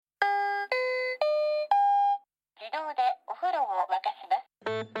自動でお風呂を沸かします。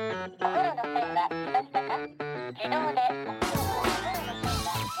お風呂の線は来ましたか？自動でお風呂を沸かします。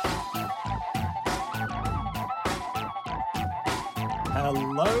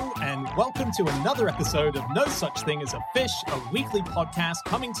 Hello and welcome to another episode of No Such Thing as a Fish, a weekly podcast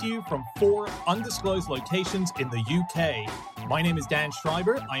coming to you from 4 undisclosed locations in the UK. My name is Dan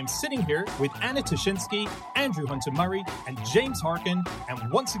Schreiber. I am sitting here with Anna Toshinsky, Andrew Hunter-Murray, and James Harkin.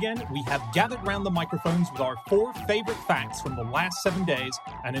 And once again, we have gathered round the microphones with our 4 favorite facts from the last 7 days.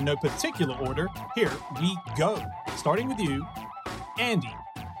 And in no particular order, here we go. Starting with you, Andy.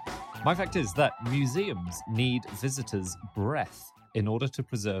 My fact is that museums need visitors' breath in order to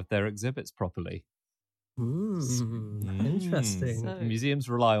preserve their exhibits properly. Interesting. So- Museums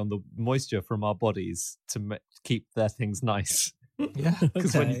rely on the moisture from our bodies to keep their things nice. Yeah.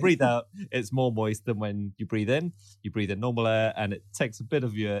 Because when you breathe out, it's more moist than when you breathe in. You breathe in normal air and it takes a bit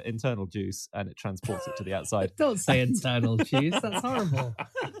of your internal juice and it transports it to the outside. Don't say internal juice. That's horrible.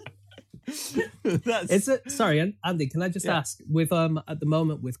 That's... Is it? Sorry, Andy. Can I just Yeah. ask? With at the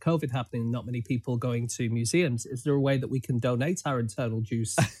moment with COVID happening, not many people going to museums. Is there a way that we can donate our internal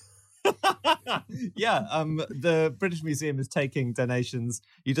juice? Yeah, the British Museum is taking donations.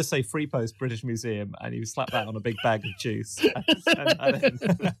 You just say free post British Museum and you slap that on a big bag of juice and send that in.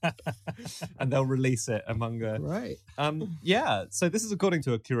 And they'll release it among the... Right. Yeah, so this is according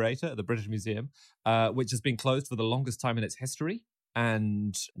to a curator at the British Museum, which has been closed for the longest time in its history.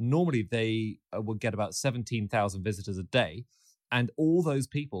 And normally they would get about 17,000 visitors a day. And all those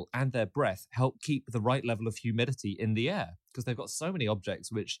people and their breath help keep the right level of humidity in the air because they've got so many objects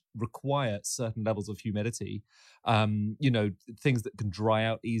which require certain levels of humidity. Things that can dry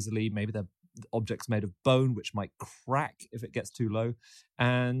out easily. Maybe they're objects made of bone, which might crack if it gets too low.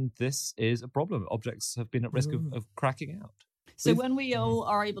 And this is a problem. Objects have been at risk of cracking out. So when we all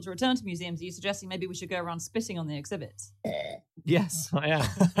are able to return to museums, are you suggesting maybe we should go around spitting on the exhibits? Yes, I am.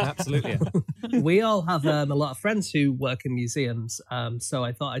 Absolutely. We all have a lot of friends who work in museums, so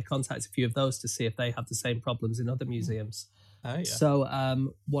I thought I'd contact a few of those to see if they have the same problems in other museums. Oh, yeah.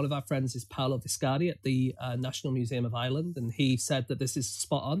 So one of our friends is Paolo Viscardi at the National Museum of Ireland, and he said that this is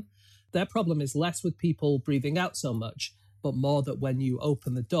spot on. Their problem is less with people breathing out so much, but more that when you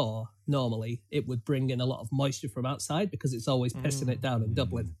open the door, normally it would bring in a lot of moisture from outside because it's always pissing it down in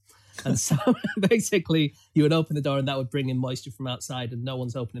Dublin. And so basically you would open the door and that would bring in moisture from outside, and no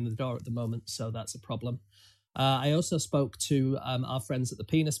one's opening the door at the moment. So that's a problem. I also spoke to our friends at the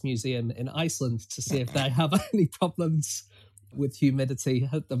Penis Museum in Iceland to see if they have any problems with humidity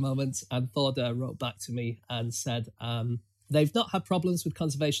at the moment. And Thorda wrote back to me and said they've not had problems with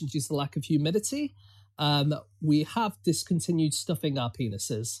conservation due to the lack of humidity. We have discontinued stuffing our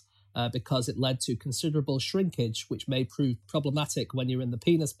penises because it led to considerable shrinkage, which may prove problematic when you're in the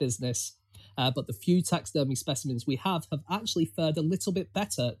penis business. But the few taxidermy specimens we have actually fared a little bit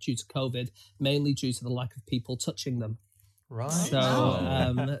better due to COVID, mainly due to the lack of people touching them. Right.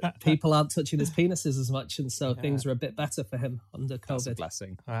 So people aren't touching his penises as much, and so things are a bit better for him under That's a COVID.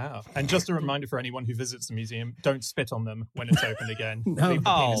 blessing. Wow. And just a reminder for anyone who visits the museum, don't spit on them when it's opened again. No. Leave the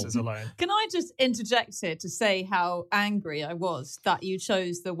Oh. penises alone. Can I just interject here to say how angry I was that you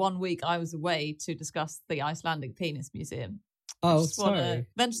chose the 1 week I was away to discuss the Icelandic Penis Museum? I Oh, just want to sorry.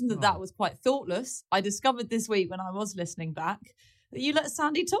 mention that was quite thoughtless. I discovered this week when I was listening back that you let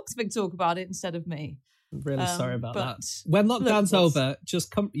Sandy Toksvig talk about it instead of me. I'm really sorry about but that. When lockdown's look, over,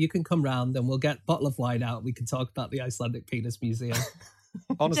 just come. You can come round, and we'll get a bottle of wine out. We can talk about the Icelandic Penis Museum.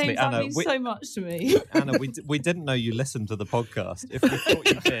 Honestly, James, Anna, that means so much to me. Anna, we didn't know you listened to the podcast. If we thought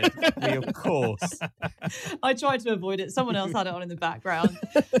you did, we of course. I tried to avoid it. Someone else had it on in the background.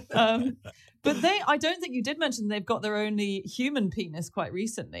 But I don't think you did mention they've got their only human penis quite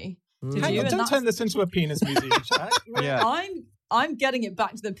recently. Did Hang you? on, And don't that's- turn this into a penis museum chat. Yeah. I'm getting it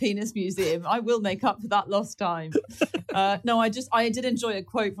back to the Penis Museum. I will make up for that lost time. No, I did enjoy a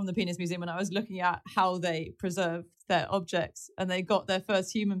quote from the Penis Museum when I was looking at how they preserved their objects, and they got their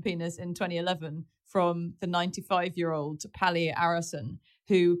first human penis in 2011 from the 95-year-old Pali Arason,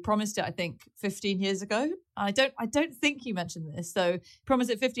 who promised it, I think, 15 years ago. I don't think he mentioned this. So he promised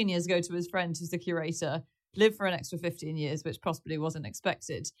it 15 years ago to his friend, who's the curator, lived for an extra 15 years, which possibly wasn't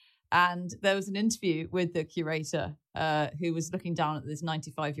expected. And there was an interview with the curator who was looking down at this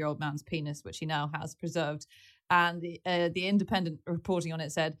 95-year-old man's penis, which he now has preserved. And the Independent reporting on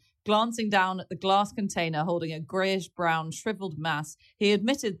it said, Glancing down at the glass container holding a greyish-brown shriveled mass, he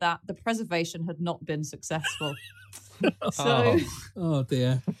admitted that the preservation had not been successful. So, Oh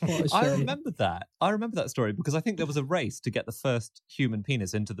dear. What a I shame. remember that. I remember that story because I think there was a race to get the first human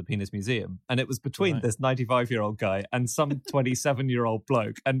penis into the Penis Museum. And it was between Right. this 95-year-old guy and some 27-year-old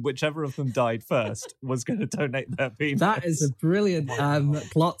bloke. And whichever of them died first was going to donate their penis. That is a brilliant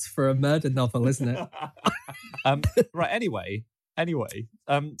plot for a murder novel, isn't it? Right, anyway.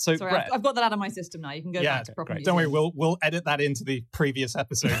 So sorry, Brett, I've got that out of my system now. You can go Yeah, back to proper great. Don't worry, museum. we'll edit that into the previous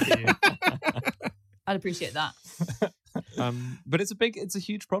episode for you. I'd appreciate that. but it's a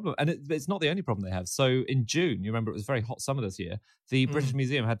huge problem, and it's not the only problem they have. So in June, you remember it was a very hot summer this year. The British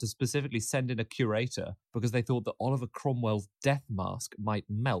Museum had to specifically send in a curator because they thought that Oliver Cromwell's death mask might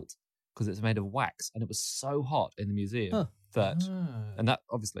melt because it's made of wax, and it was so hot in the museum that, and that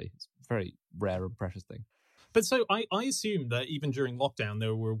obviously is a very rare and precious thing. But so I assume that even during lockdown,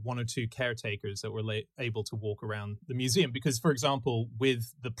 there were one or two caretakers that were able to walk around the museum because, for example,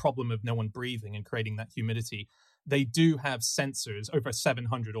 with the problem of no one breathing and creating that humidity, they do have sensors, over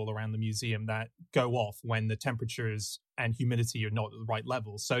 700 all around the museum, that go off when the temperatures and humidity are not at the right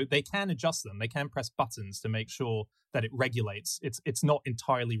level. So they can adjust them. They can press buttons to make sure that it regulates. It's not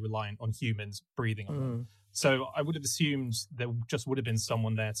entirely reliant on humans breathing on them. So I would have assumed there just would have been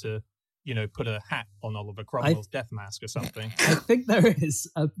someone there to, put a hat on Oliver Cromwell's death mask or something. I think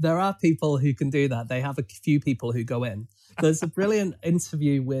there are people who can do that. They have a few people who go in. There's a brilliant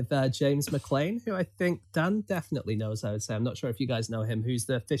interview with James McLean, who I think Dan definitely knows, I would say. I'm not sure if you guys know him, who's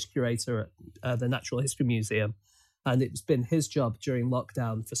the fish curator at the Natural History Museum. And it's been his job during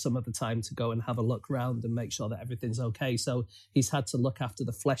lockdown for some of the time to go and have a look around and make sure that everything's okay. So he's had to look after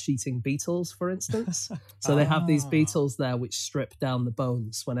the flesh-eating beetles, for instance. So they have these beetles there which strip down the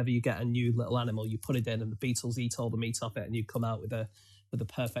bones. Whenever you get a new little animal, you put it in and the beetles eat all the meat off it and you come out with a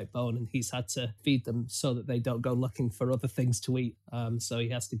perfect bone. And he's had to feed them so that they don't go looking for other things to eat. So he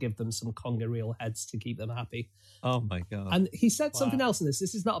has to give them some conger reel heads to keep them happy. Oh my God. And he said something else in this.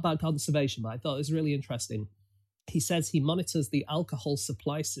 This is not about conservation, but I thought it was really interesting. He says he monitors the alcohol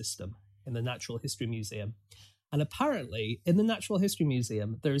supply system in the Natural History Museum. And apparently, in the Natural History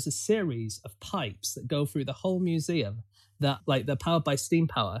Museum, there is a series of pipes that go through the whole museum that, they're powered by steam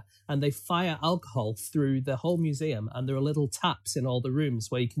power, and they fire alcohol through the whole museum. And there are little taps in all the rooms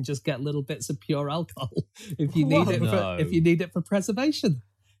where you can just get little bits of pure alcohol if you need it for preservation.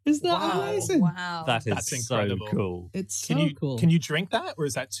 Isn't that amazing? Wow. That's incredible. So cool. It's Cool. Can you drink that, or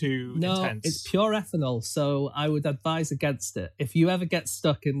is that too intense? It's pure ethanol, so I would advise against it. If you ever get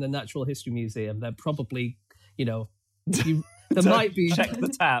stuck in the Natural History Museum, then probably, there might be... Check the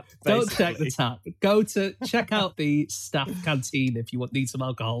tap. Don't check the tap. Go to check out the staff canteen if you need some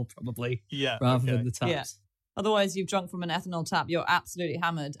alcohol, probably, rather than the taps. Yeah. Otherwise, you've drunk from an ethanol tap, you're absolutely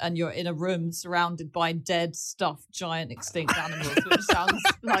hammered, and you're in a room surrounded by dead, stuffed, giant, extinct animals, which sounds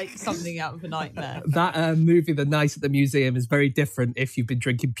like something out of a nightmare. That movie, The Night at the Museum, is very different if you've been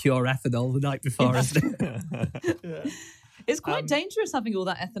drinking pure ethanol the night before, isn't it? It's quite dangerous having all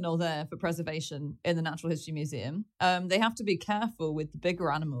that ethanol there for preservation in the Natural History Museum. They have to be careful with the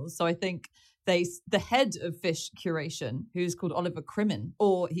bigger animals. So I think the head of fish curation, who's called Oliver Crimmen,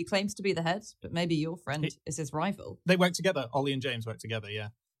 or he claims to be the head, but maybe your friend is his rival. They work together. Ollie and James work together, yeah.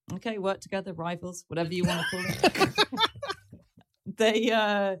 Okay, work together, rivals, whatever you want to call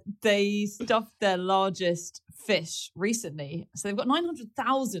it. They stuffed their largest fish recently. So they've got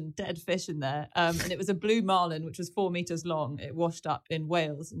 900,000 dead fish in there. And it was a blue marlin, which was 4 meters long. It washed up in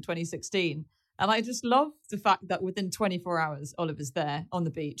Wales in 2016. And I just love the fact that within 24 hours, Oliver's there on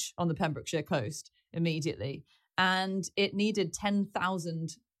the beach on the Pembrokeshire coast immediately. And it needed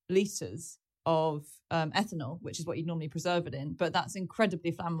 10,000 litres of ethanol, which is what you'd normally preserve it in. But that's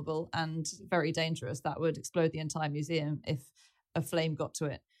incredibly flammable and very dangerous. That would explode the entire museum if a flame got to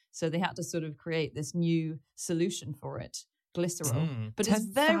it. So they had to sort of create this new solution for it, glycerol. But it's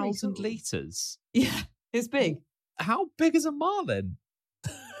very 10,000 cool. litres? Yeah, it's big. How big is a marlin?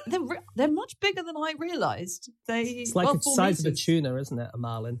 They're much bigger than I realised. It's like the size of a tuna, isn't it, a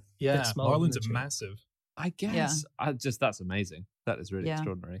marlin? Yeah, marlins are tuna. massive. I guess. Yeah. That's amazing. That is really Yeah.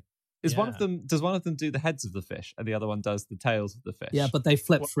 extraordinary. Does one of them do the heads of the fish and the other one does the tails of the fish? Yeah, but they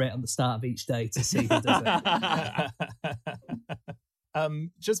flip for it on the start of each day to see who does it.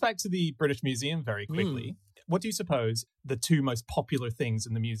 Just back to the British Museum very quickly. What do you suppose the two most popular things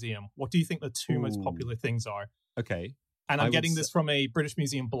in the museum? What do you think the two most popular things are? Okay. And I'm getting this from a British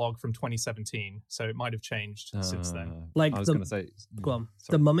Museum blog from 2017, so it might have changed since then. Like I was the- going to say... Go on.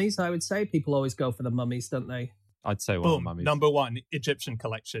 Sorry. The mummies, I would say. People always go for the mummies, don't they? I'd say one of the Boom. mummies. Number one, Egyptian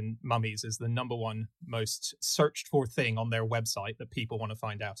collection mummies is the number one most searched for thing on their website that people want to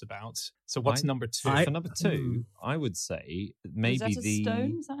find out about. So what's number two? For number two, I would say maybe Rosetta the...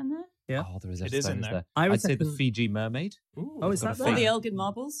 Stone, is that in there? Yeah. Oh, the Rosetta It is Stone in is there. there. I I'd say the reckon- Fiji mermaid. Ooh, Oh, is got that a there? Or thing. the Elgin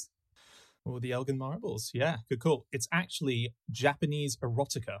Marbles? Or the Elgin Marbles. Yeah, good call. It's actually Japanese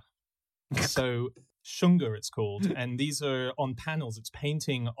erotica. So shunga it's called. And these are on panels. It's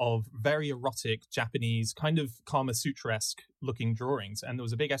painting of very erotic Japanese, kind of Kama Sutra-esque looking drawings. And there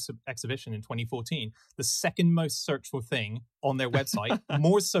was a big exhibition in 2014. The second most searched for thing on their website,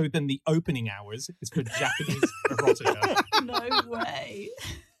 more so than the opening hours, is for Japanese erotica. No way.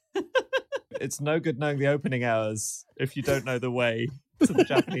 It's no good knowing the opening hours if you don't know the way to the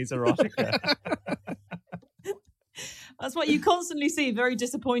Japanese erotica. That's why you constantly see very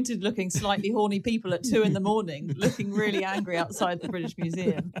disappointed looking, slightly horny people at 2 a.m, looking really angry outside the British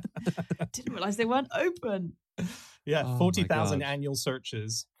Museum. Didn't realise they weren't open. Yeah, Oh my 40,000 God. annual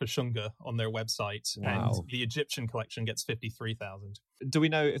searches for shunga on their website. Wow. And the Egyptian collection gets 53,000. Do we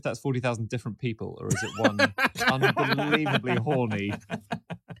know if that's 40,000 different people or is it one unbelievably horny?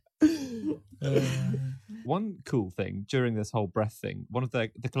 One cool thing during this whole breath thing, one of the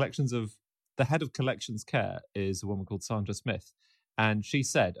collections of the head of collections care is a woman called Sandra Smith. And she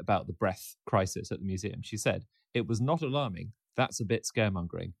said about the breath crisis at the museum, she said, it was not alarming. That's a bit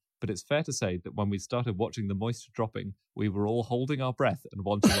scaremongering. But it's fair to say that when we started watching the moisture dropping, we were all holding our breath and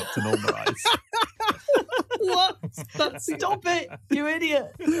wanting it to normalise. What? Stop it, you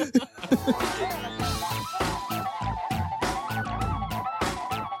idiot.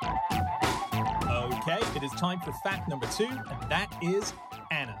 Okay, it is time for fact number 2, and that is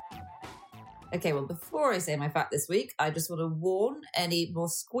Anna. Okay, well, before I say my fact this week, I just want to warn any more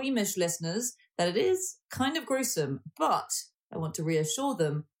squeamish listeners that it is kind of gruesome, but I want to reassure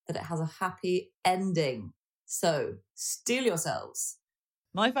them that it has a happy ending. So, steel yourselves.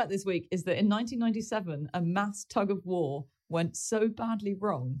 My fact this week is that in 1997, a mass tug of war went so badly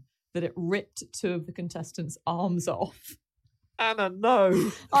wrong that it ripped 2 of the contestants' arms off. Anna,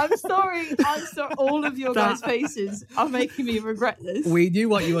 no. I'm sorry. All of your guys' faces are making me regret this. We knew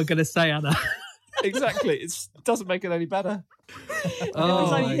what you were going to say, Anna. Exactly. It doesn't make it any better. Every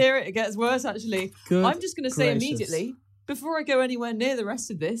time you hear it, it gets worse, actually. Good I'm just going to say gracious. immediately, before I go anywhere near the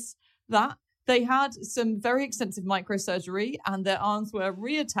rest of this, that they had some very extensive microsurgery and their arms were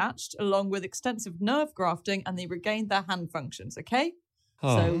reattached along with extensive nerve grafting and they regained their hand functions, okay?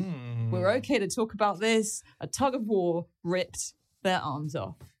 Oh. So we're okay to talk about this. A tug of war ripped their arms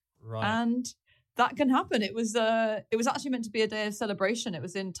off. Right. And that can happen. It was actually meant to be a day of celebration. It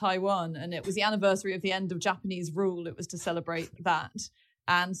was in Taiwan and it was the anniversary of the end of Japanese rule. It was to celebrate that.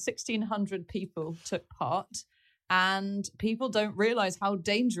 And 1,600 people took part. And people don't realize how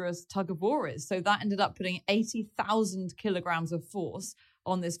dangerous tug of war is. So that ended up putting 80,000 kilograms of force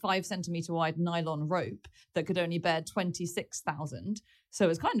on this 5 centimeter wide nylon rope that could only bear 26,000. So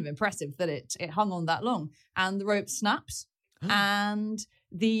it's kind of impressive that it hung on that long. And the rope snapped. And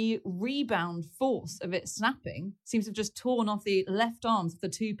the rebound force of it snapping seems to have just torn off the left arms of the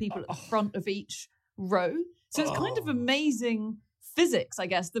 2 people at the front of each row. So it's kind of amazing physics, I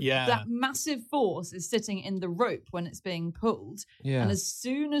guess. That massive force is sitting in the rope when it's being pulled. Yeah. And as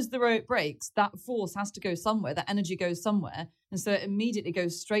soon as the rope breaks, that force has to go somewhere. That energy goes somewhere. And so it immediately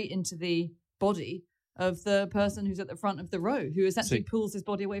goes straight into the body of the person who's at the front of the row, who essentially pulls his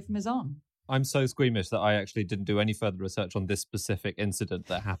body away from his arm. I'm so squeamish that I actually didn't do any further research on this specific incident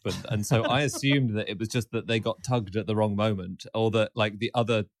that happened. And so I assumed that it was just that they got tugged at the wrong moment or that like the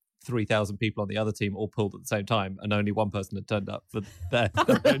other 3,000 people on the other team all pulled at the same time and only one person had turned up for their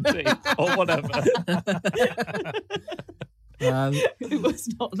own team or whatever. It was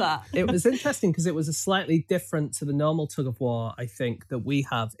not that. It was interesting because it was a slightly different to the normal tug of war, I think, that we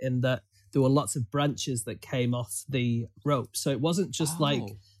have in that there were lots of branches that came off the rope. So it wasn't just like,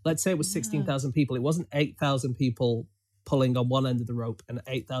 let's say it was 16,000 people. It wasn't 8,000 people pulling on one end of the rope and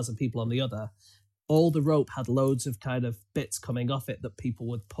 8,000 people on the other. All the rope had loads of kind of bits coming off it that people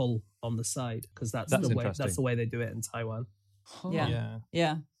would pull on the side because that's the way they do it in Taiwan.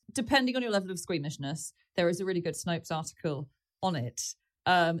 Yeah. Depending on your level of squeamishness, there is a really good Snopes article on it.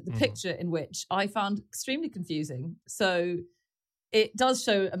 The picture in which I found extremely confusing. So it does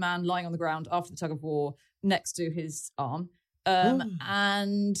show a man lying on the ground after the tug of war next to his arm.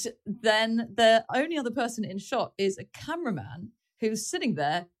 And then the only other person in shot is a cameraman who's sitting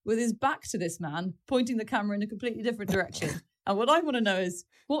there with his back to this man, pointing the camera in a completely different direction. And what I want to know is,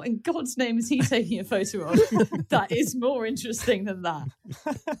 what in God's name is he taking a photo of? That is more interesting than that.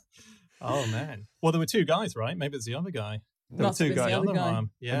 Oh, man. Well, there were 2 guys, right? Maybe it's the other guy. There were Must have two been the guys. other Other guy.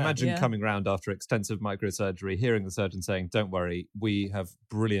 arm. Yeah. Imagine Yeah. coming round after extensive microsurgery, hearing the surgeon saying, "Don't worry, we have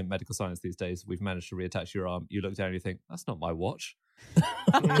brilliant medical science these days. We've managed to reattach your arm." You look down and you think, "That's not my watch."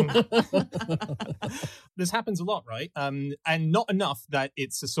 This happens a lot, right? And not enough that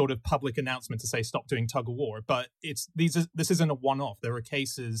it's a sort of public announcement to say stop doing tug of war, but this isn't a one-off. There are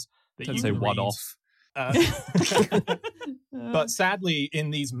cases that Don't you say can one read, off. But sadly,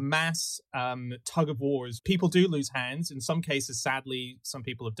 in these mass tug of wars, people do lose hands. In some cases, sadly, some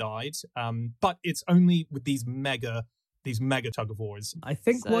people have died. But it's only with these mega tug of wars. I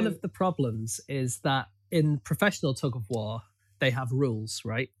think one So- of the problems is that in professional tug of war, they have rules,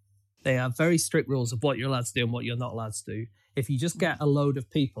 right? They have very strict rules of what you're allowed to do and what you're not allowed to do. If you just get a load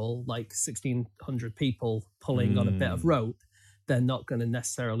of people, like 1,600 people pulling on a bit of rope, they're not going to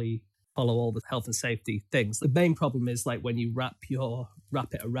necessarily follow all the health and safety things. The main problem is like when you wrap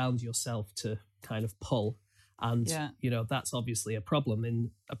it around yourself to kind of pull. And, Yeah. that's obviously a problem. In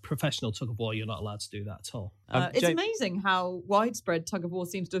a professional tug of war, you're not allowed to do that at all. It's Jane- amazing how widespread tug of war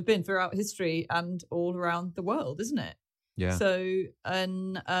seems to have been throughout history and all around the world, isn't it? Yeah. So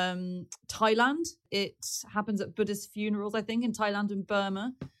in Thailand, it happens at Buddhist funerals, I think, in Thailand and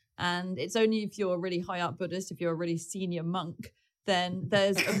Burma. And it's only if you're a really high up Buddhist, if you're a really senior monk, then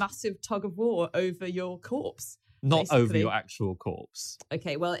there's a massive tug of war over your corpse. Not over basically. your actual corpse.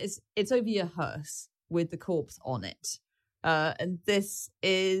 Okay, well, it's over your hearse with the corpse on it. And it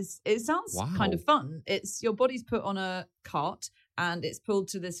sounds kind of Wow. fun. It's your body's put on a cart and it's pulled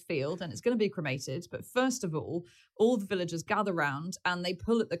to this field and it's going to be cremated. But first of all the villagers gather round and they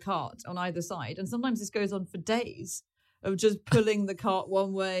pull at the cart on either side. And sometimes this goes on for days of just pulling the cart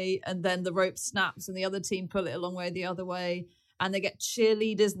one way and then the rope snaps and the other team pull it a long way the other way. And they get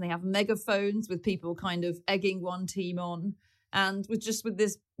cheerleaders and they have megaphones with people kind of egging one team on. And with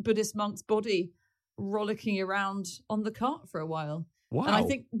this Buddhist monk's body rollicking around on the cart for a while. Wow. And I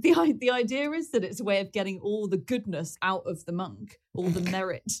think the idea is that it's a way of getting all the goodness out of the monk, all the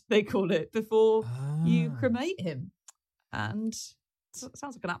merit, they call it, before you cremate him. And it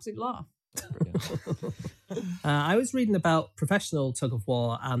sounds like an absolute laugh. I was reading about professional tug of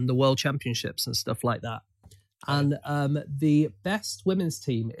war and the world championships and stuff like that. And the best women's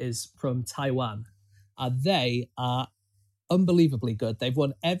team is from Taiwan. They are unbelievably good. They've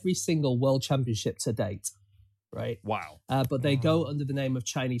won every single world championship to date, right? Wow. But they go under the name of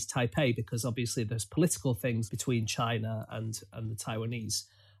Chinese Taipei because obviously there's political things between China and the Taiwanese.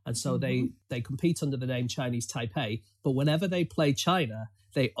 And so they compete under the name Chinese Taipei. But whenever they play China,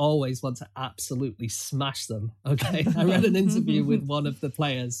 they always want to absolutely smash them. Okay. I read an interview with one of the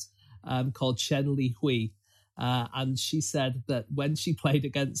players called Chen Li Hui. And she said that when she played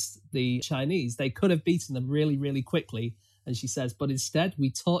against the Chinese, they could have beaten them really, really quickly. And she says, but instead we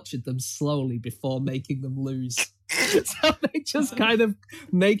tortured them slowly before making them lose. So they just kind of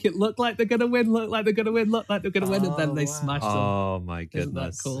make it look like they're going to win, look like they're going to win, look like they're going to win, and then they wow. smash them. Oh my Isn't that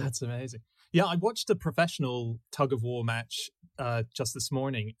goodness. cool? That's amazing. Yeah, I watched a professional tug of war match just this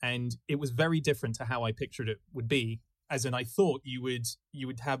morning, and it was very different to how I pictured it would be. As in, I thought you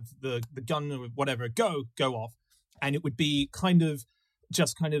would have the gun or whatever go off, and it would be kind of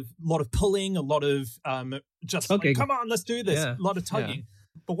a lot of pulling, a lot of just like, Tugging. come on, let's do this, Yeah. a lot of tugging.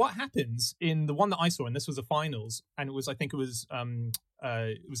 But what happens in the one that I saw, and this was the finals, and it was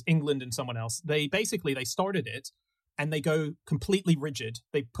England and someone else. They started it, and they go completely rigid.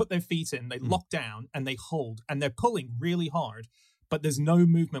 They put their feet in, they lock down, and they hold, and they're pulling really hard, but there's no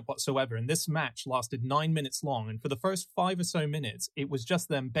movement whatsoever. And this match lasted 9 minutes long, and for the first 5 or so minutes, it was just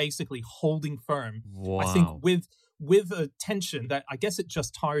them basically holding firm. Wow. I think with a tension that I guess it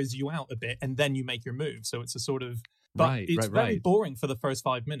just tires you out a bit, and then you make your move. So it's a sort of. But it's very boring for the first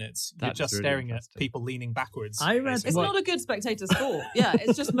 5 minutes. You're That's just really staring at interesting. people leaning backwards. I read- It's basically. not a good spectator sport. Yeah,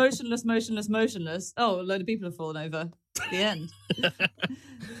 it's just motionless. Oh, a load of people have fallen over. The end.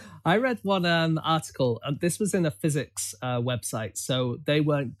 I read one article, and this was in a physics website, so they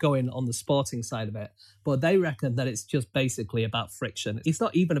weren't going on the sporting side of it, but they reckon that it's just basically about friction. It's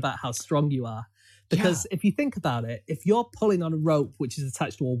not even about how strong you are. Because if you think about it, if you're pulling on a rope which is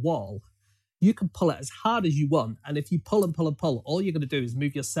attached to a wall, you can pull it as hard as you want. And if you pull and pull and pull, all you're going to do is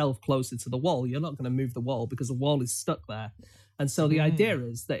move yourself closer to the wall. You're not going to move the wall because the wall is stuck there. And so the idea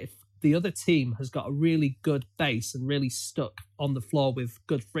is that if the other team has got a really good base and really stuck on the floor with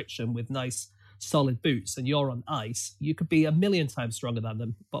good friction, with nice solid boots, and you're on ice, you could be 1,000,000 times stronger than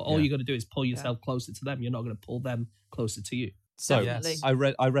them. But all you're going to do is pull yourself closer to them. You're not going to pull them closer to you. So Definitely.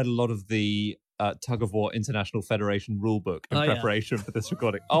 I read a lot of the Tug of War International Federation rulebook in Oh, yeah. preparation for this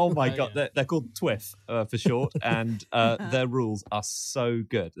recording. Oh my Oh, God. yeah. They're called TWIF for short. And their rules are so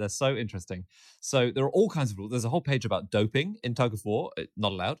good. They're so interesting. So there are all kinds of rules. There's a whole page about doping in Tug of War.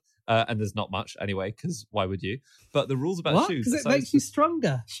 Not allowed. And there's not much anyway, because why would you? But the rules about What? shoes. Because are it so makes you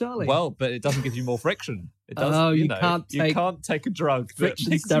stronger, surely. well, but it doesn't give you more friction. It does. Oh, you know, can't you take can't take a drug that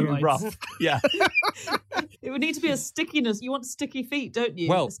friction makes you steroids. rough. Yeah. It would need to be a stickiness. You want sticky feet, don't you?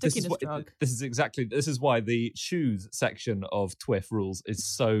 Well, a stickiness drug. this is why the shoes section of TWIF rules is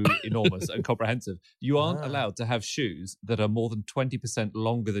so enormous and comprehensive. You aren't allowed to have shoes that are more than 20%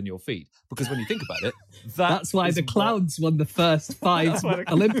 longer than your feet, because when you think about it, That's why is the what- clowns won the first 5 That's why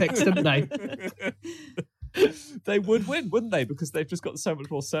the- Olympics, didn't they? They would win, wouldn't they? Because they've just got so much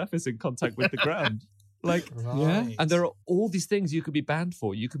more surface in contact with the ground. Like, Right. and there are all these things you could be banned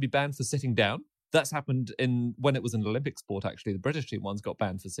for. You could be banned for sitting down. That's happened when it was an Olympic sport. Actually, the British team ones got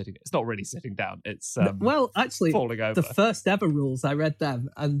banned for sitting. It's not really sitting down. It's Well, actually, falling over. the first ever rules, I read them,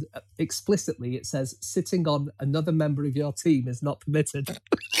 and explicitly it says sitting on another member of your team is not permitted.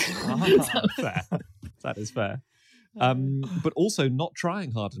 Fair. That is fair. But also, not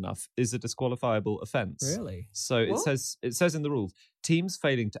trying hard enough is a disqualifiable offence. Really? So it What? says in the rules, teams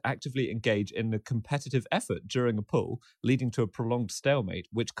failing to actively engage in a competitive effort during a pull, leading to a prolonged stalemate,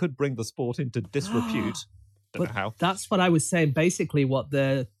 which could bring the sport into disrepute. Don't know But how. that's what I was saying. Basically, what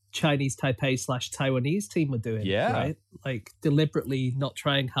the Chinese Taipei / Taiwanese team were doing. Yeah. Right? Like deliberately not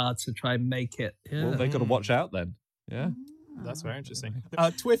trying hard to try and make it. Yeah. Well, they got to watch out then. Yeah. That's very interesting.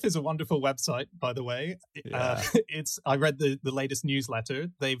 TWIF is a wonderful website, by the way. Yeah. I read the latest newsletter.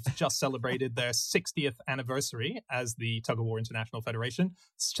 They've just celebrated their 60th anniversary as the Tug of War International Federation.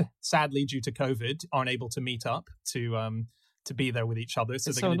 Sadly, due to COVID, aren't able to meet up to be there with each other. So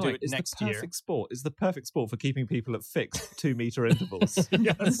It's they're going to do annoying. it It's next the year. perfect sport. It's the perfect sport for keeping people at fixed 2-meter intervals.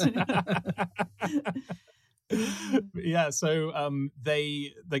 Yes. Yeah, so they're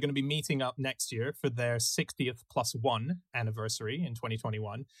going to be meeting up next year for their 60th +1 anniversary in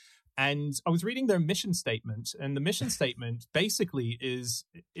 2021. And I was reading their mission statement, and the mission statement basically is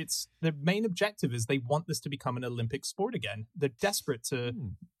their main objective is they want this to become an Olympic sport again. They're desperate to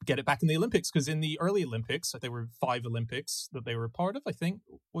get it back in the Olympics, because in the early Olympics, there were 5 Olympics that they were a part of, I think.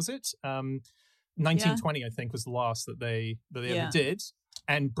 Was it? 1920, I think, was the last that they Yeah. ever did.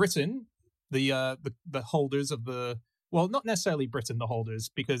 And Britain, the holders of well, not necessarily Britain, the holders,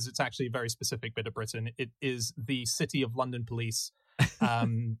 because it's actually a very specific bit of Britain. It is the City of London Police,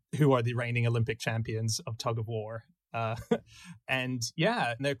 who are the reigning Olympic champions of tug of war. And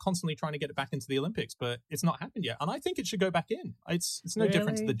they're constantly trying to get it back into the Olympics, but it's not happened yet. And I think it should go back in. It's no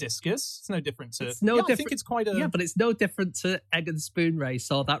different to the Really? discus. It's no different to. It's no I think different- it's quite a. Yeah, but it's no different to egg and spoon race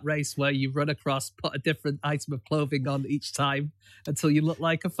or that race where you run across, put a different item of clothing on each time until you look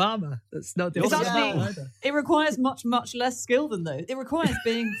like a farmer. That's no different. It's to that actually- either. It requires much, much less skill than those. It requires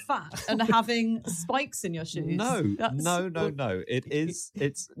being fat and having spikes in your shoes. No. That's-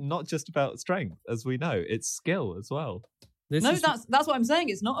 It's not just about strength, as we know. It's skill as well. This No, is- that's what I'm saying.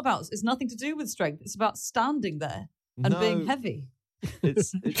 It's not about. It's nothing to do with strength. It's about standing there and being heavy.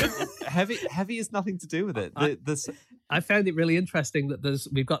 It's heavy. Heavy has nothing to do with it. I found it really interesting that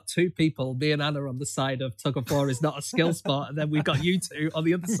we've got 2 people, me and Anna, on the side of tug of war is not a skill sport, and then we've got you 2 on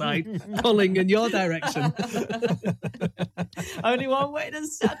the other side pulling in your direction. Only one way to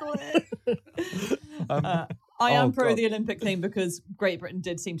settle it. I am pro God. the Olympic thing because Great Britain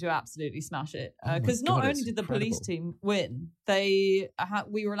did seem to absolutely smash it. Because not God, only it's did the police incredible. team win,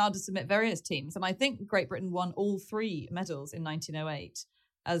 we were allowed to submit various teams, and I think Great Britain won all 3 medals in 1908,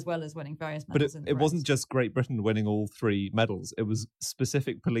 as well as winning various But medals. in the it wasn't rest. just Great Britain winning all 3 medals. It was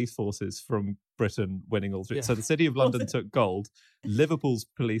specific police forces from Britain winning all 3. Yeah. So the City of London took gold, Liverpool's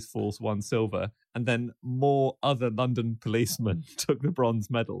police force won silver, and then more other London policemen took the bronze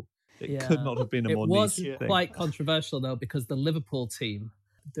medal. It could Yeah. not have been a It more was niche thing. quite controversial, though, because the Liverpool team,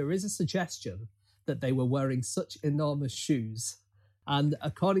 there is a suggestion that they were wearing such enormous shoes. And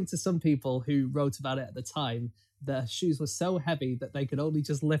according to some people who wrote about it at the time, their shoes were so heavy that they could only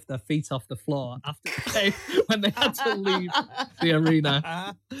just lift their feet off the floor after the game when they had to leave the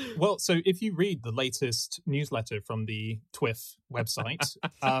arena. Well, so if you read the latest newsletter from the TWIF website,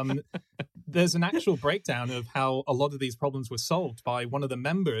 there's an actual breakdown of how a lot of these problems were solved by one of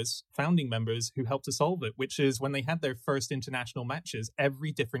the founding members who helped to solve it, which is when they had their first international matches,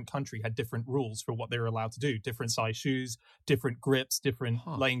 every different country had different rules for what they were allowed to do, different size shoes, different grips, different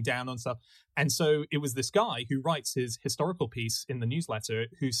laying down on stuff. And so it was this guy who writes his historical piece in the newsletter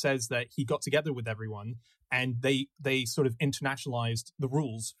who says that he got together with everyone and they sort of internationalized the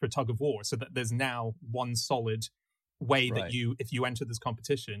rules for tug of war so that there's now one solid way that Right. if you enter this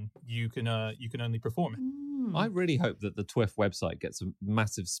competition, you can only perform it. I really hope that the TWIF website gets a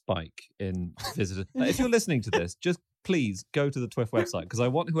massive spike in visitors. If you're listening to this, just please go to the TWIF website, because I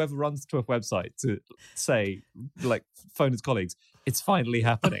want whoever runs the TWIF website to say, like, phone his colleagues, it's finally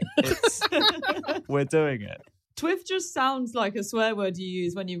happening. We're doing it. Twiff just sounds like a swear word you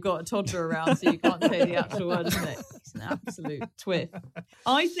use when you've got a toddler around, so you can't say the actual word, doesn't it? It's an absolute twiff.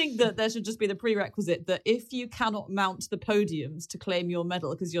 I think that there should just be the prerequisite that if you cannot mount the podiums to claim your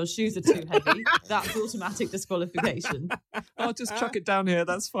medal because your shoes are too heavy, that's automatic disqualification. I'll just chuck it down here.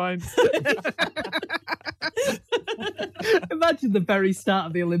 That's fine. Imagine the very start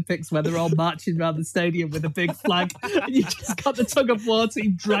of the Olympics where they're all marching around the stadium with a big flag and you just got the tug of war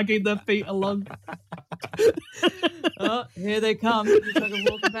team dragging their feet along. Oh, here they come, the tug of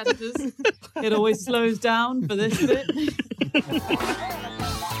war competitors. It always slows down for this bit.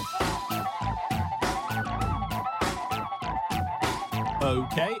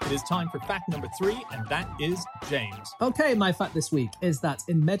 Okay, it is time for fact number 3, and that is James. Okay, my fact this week is that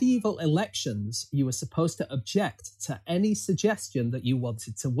in medieval elections, you were supposed to object to any suggestion that you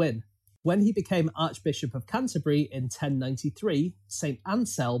wanted to win. When he became Archbishop of Canterbury in 1093, St.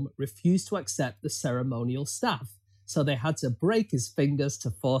 Anselm refused to accept the ceremonial staff, so they had to break his fingers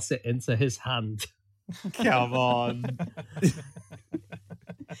to force it into his hand. Come on.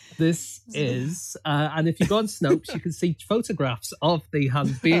 This is, and if you go on Snopes, you can see photographs of the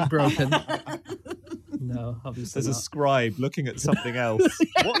hand being broken. No, obviously There's a not. scribe looking at something else.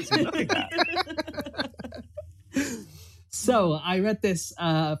 What is he looking at? So I read this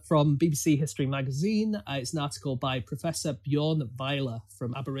from BBC History Magazine. It's an article by Professor Bjorn Weiler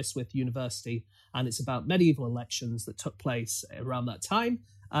from Aberystwyth University, and it's about medieval elections that took place around that time.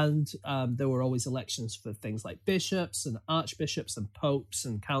 And there were always elections for things like bishops and archbishops and popes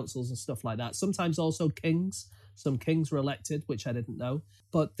and councils and stuff like that. Sometimes also kings. Some kings were elected, which I didn't know.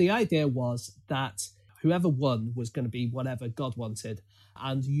 But the idea was that whoever won was going to be whatever God wanted.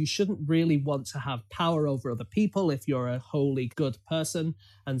 And you shouldn't really want to have power over other people if you're a wholly good person.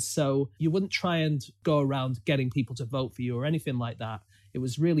 And so you wouldn't try and go around getting people to vote for you or anything like that. It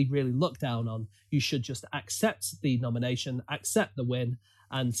was really, really looked down on. You should just accept the nomination, accept the win,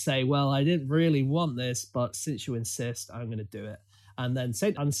 and say, well, I didn't really want this, but since you insist, I'm going to do it. And then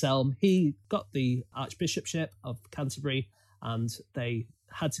St. Anselm, he got the Archbishopship of Canterbury, and they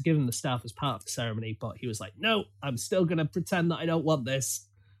had to give him the staff as part of the ceremony, but he was like, no, I'm still going to pretend that I don't want this.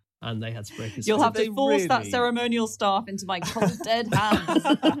 And they had to break his You'll have Did to they force that really? ceremonial staff into my cold, dead hands.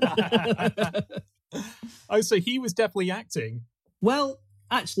 Oh, so he was definitely acting. Well,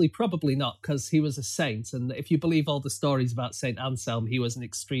 actually, probably not, because he was a saint. And if you believe all the stories about St. Anselm, he was an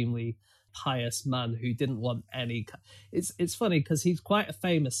extremely pious man who didn't want any... It's funny because he's quite a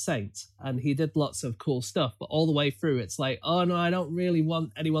famous saint and he did lots of cool stuff, but all the way through it's like, oh no, I don't really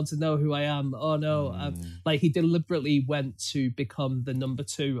want anyone to know who I am. Oh no. Like he deliberately went to become the number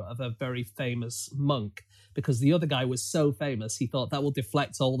 2 of a very famous monk because the other guy was so famous, he thought that will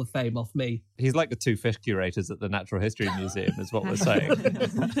deflect all the fame off me. He's like the 2 fish curators at the Natural History Museum, is what we're saying.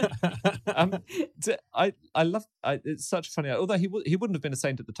 I love. It's such funny. Although he wouldn't have been a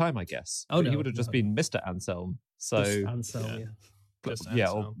saint at the time, I guess. Oh, no, he would have just been Mr. Anselm. So Just Anselm, yeah. Just yeah,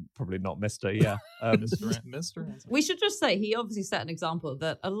 or Anselm. probably not Mr. Yeah. Mr. Anselm. We should just say he obviously set an example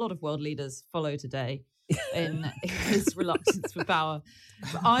that a lot of world leaders follow today in his reluctance for power.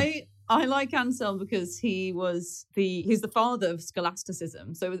 But I like Anselm because he's the father of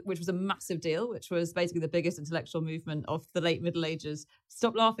scholasticism, which was a massive deal, which was basically the biggest intellectual movement of the late Middle Ages.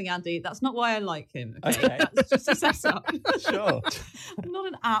 Stop laughing, Andy. That's not why I like him. Okay, that's just a setup. Sure. I'm not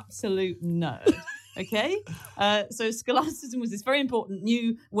an absolute nerd. Okay, so scholasticism was this very important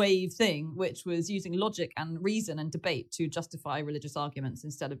new wave thing, which was using logic and reason and debate to justify religious arguments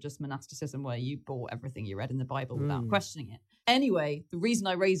instead of just monasticism, where you bought everything you read in the Bible without questioning it. Anyway, the reason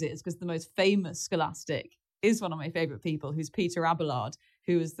I raise it is because the most famous scholastic is one of my favourite people, who's Peter Abelard,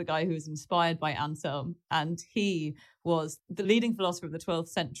 who was the guy who was inspired by Anselm, and he was the leading philosopher of the 12th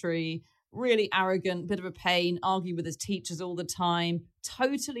century. Really arrogant, bit of a pain, argue with his teachers all the time,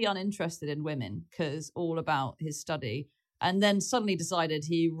 totally uninterested in women because all about his study. And then suddenly decided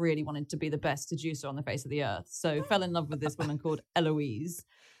he really wanted to be the best seducer on the face of the earth. So fell in love with this woman called Eloise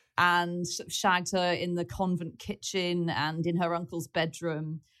and shagged her in the convent kitchen and in her uncle's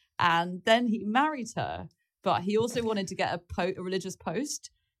bedroom. And then he married her, but he also wanted to get a religious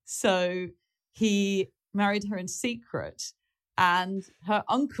post. So he married her in secret. And her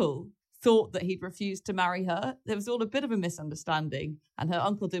uncle thought that he'd refused to marry her. There was all a bit of a misunderstanding, and her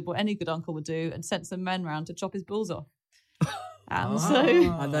uncle did what any good uncle would do and sent some men round to chop his balls off. And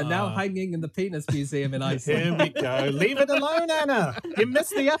And they're now hanging in the Penis Museum in Iceland. Here we go. Leave it alone, Anna. You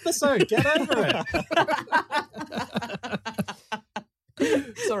missed the episode. Get over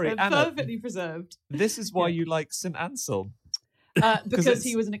it. Sorry, they're Anna. perfectly preserved. This is why you like St. Anselm. Because it's-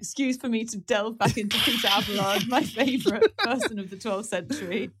 he was an excuse for me to delve back into Peter Abelard, my favourite person of the 12th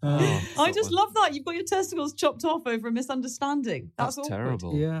century. I just love that. You've got your testicles chopped off over a misunderstanding. That's awkward.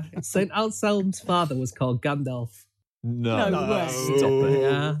 terrible. Yeah. St. Anselm's father was called Gandalf. No. No way. Stop it.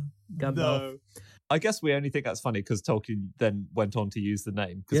 Yeah. Gandalf. No. I guess we only think that's funny because Tolkien then went on to use the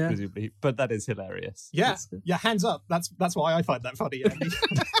name, because Yeah. presumably, but that is hilarious. Yeah, That's good. yeah. Hands up. That's why I find that funny, Andy.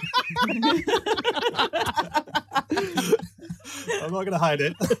 I'm not going to hide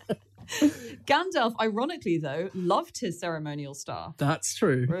it. Gandalf, ironically though, loved his ceremonial star, That's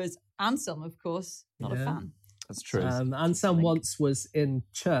true. whereas Anselm, of course, not a Yeah. fan. That's true. Anselm Link. once was in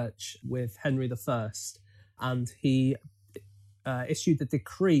church with Henry I, and he issued a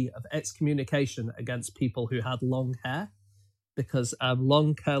decree of excommunication against people who had long hair, because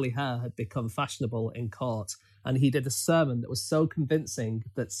long curly hair had become fashionable in court. And he did a sermon that was so convincing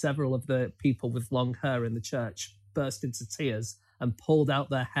that several of the people with long hair in the church burst into tears and pulled out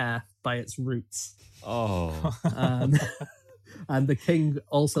their hair by its roots. Oh. And the king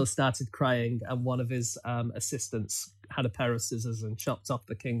also started crying, and one of his assistants had a pair of scissors and chopped off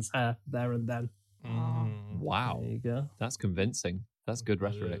the king's hair there and then. Wow. There you go. That's convincing. That's good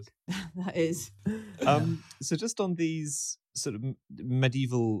rhetoric. That is. So just on these sort of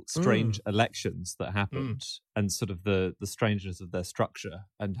medieval strange elections that happened and sort of the strangeness of their structure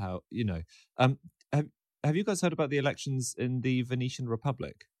and how, have you guys heard about the elections in the Venetian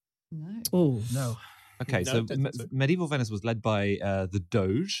Republic? No. Oh, no. Okay, No, so don't think so. medieval Venice was led by the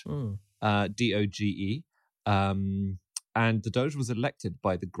Doge, Doge. And the Doge was elected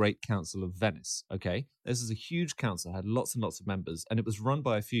by the Great Council of Venice. Okay, this is a huge council, had lots and lots of members, and it was run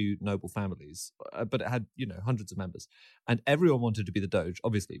by a few noble families, but it had hundreds of members, and everyone wanted to be the Doge.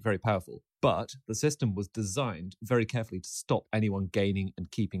 Obviously, very powerful, but the system was designed very carefully to stop anyone gaining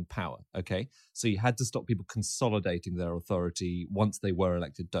and keeping power. Okay, so you had to stop people consolidating their authority once they were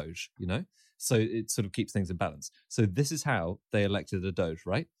elected Doge. So it sort of keeps things in balance. So this is how they elected a Doge,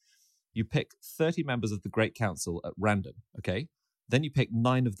 right? You pick 30 members of the Great Council at random, okay? Then you pick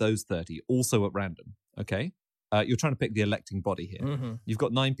 9 of those 30 also at random, okay? You're trying to pick the electing body here. You've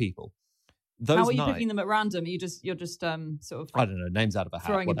got 9 people. Those How are you 9, picking them at random? You're just sort of I don't know, names out of a hat.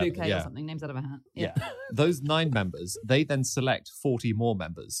 throwing whatever. a bouquet yeah. or something, names out of a hat. Yeah. Those 9 members, they then select 40 more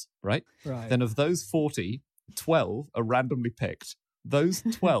members, right? Right. Then of those 40, 12 are randomly picked. Those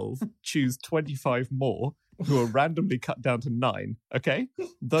 12 choose 25 more, who are randomly cut down to 9, okay?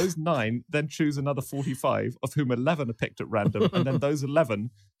 Those 9 then choose another 45, of whom 11 are picked at random, and then those 11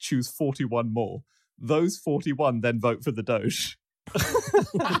 choose 41 more. Those 41 then vote for the Doge.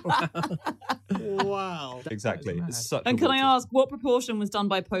 Wow. Exactly. That is It's such And a can I weird ask what proportion was done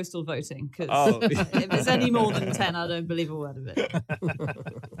by postal voting? Because Oh. if it's any more than 10, I don't believe a word of it.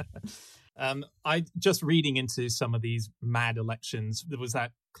 I just reading into some of these mad elections. There was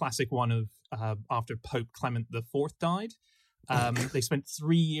that classic one of after Pope Clement IV died. They spent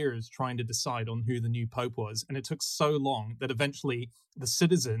 3 years trying to decide on who the new pope was, and it took so long that eventually the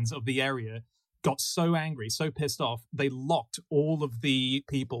citizens of the area got so angry, so pissed off, they locked all of the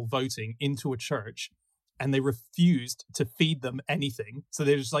people voting into a church, and they refused to feed them anything. So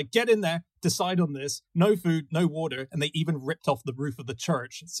they're just like, get in there, decide on this, no food, no water. And they even ripped off the roof of the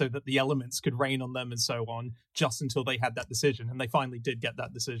church so that the elements could rain on them and so on, just until they had that decision. And they finally did get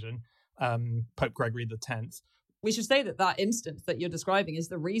that decision, Pope Gregory X. We should say that instance that you're describing is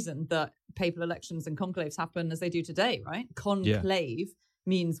the reason that papal elections and conclaves happen as they do today, right? Conclave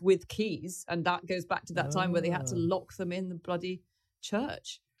means with keys, and that goes back to that time where they had to lock them in the bloody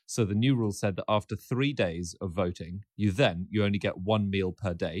church. So the new rule said that after 3 days of voting, you only get 1 meal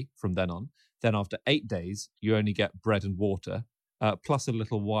per day from then on. Then after 8 days, you only get bread and water, plus a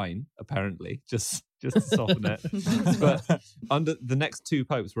little wine, apparently, just to soften it. But under the next 2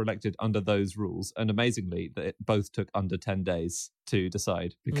 popes were elected under those rules, and amazingly, it both took under 10 days to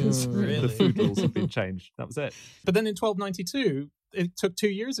decide because Really? the food rules have been changed. That was it. But then in 1292, it took 2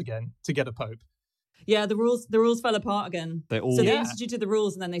 years again to get a pope. Yeah, the rules fell apart again. They all So they instituted the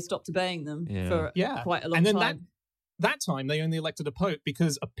rules and then they stopped obeying them for Yeah. quite a long And then time. that time they only elected a pope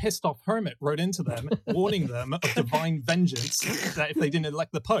because a pissed off hermit wrote into them warning them of divine vengeance that if they didn't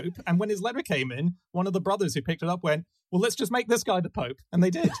elect the pope. And when his letter came in, one of the brothers who picked it up went, well, let's just make this guy the pope. And they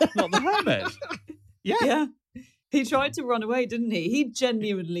did. Not the hermit. Yeah. He tried to run away, didn't he? He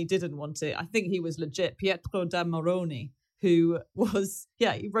genuinely didn't want it. I think he was legit. Pietro da Moroni, who was,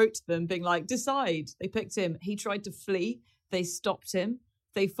 he wrote to them being like, decide. They picked him. He tried to flee. they stopped him.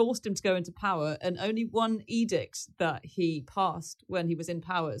 They forced him to go into power, and only one edict that he passed when he was in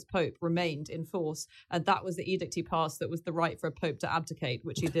power as Pope remained in force. And that was the edict he passed that was the right for a Pope to abdicate,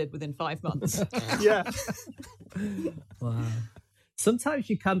 which he did within 5 months. Yeah. Wow. Sometimes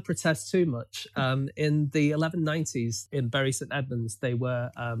you can protest too much. In the 1190s in Bury St Edmunds, they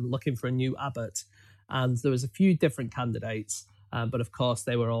were looking for a new abbot, and there was a few different candidates, but of course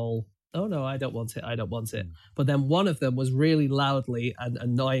they were all, oh no, I don't want it, I don't want it. But then one of them was really loudly and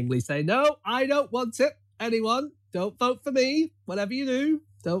annoyingly saying, no, I don't want it. Anyone, don't vote for me. Whatever you do,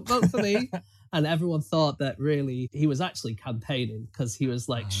 don't vote for me. And everyone thought that really he was actually campaigning because he was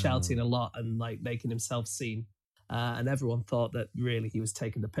like shouting a lot and like making himself seen. And everyone thought that really he was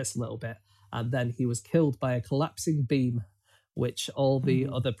taking the piss a little bit. And then he was killed by a collapsing beam, which all the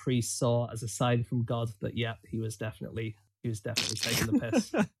other priests saw as a sign from God that, yeah, he was definitely taking the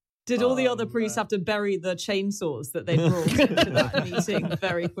piss. Did all the other priests have to bury the chainsaws that they brought to that meeting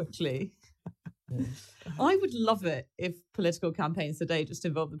very quickly? Yeah. I would love it if political campaigns today just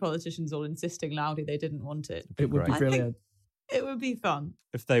involved the politicians all insisting loudly they didn't want it. It would be I brilliant. It would be fun.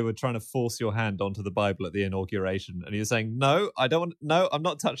 If they were trying to force your hand onto the Bible at the inauguration and you're saying, no, I don't want, no, I'm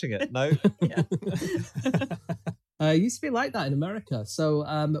not touching it. No. It used to be like that in America. So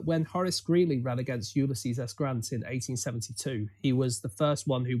when Horace Greeley ran against Ulysses S. Grant in 1872, he was the first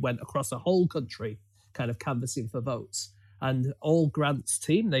one who went across the whole country kind of canvassing for votes. And all Grant's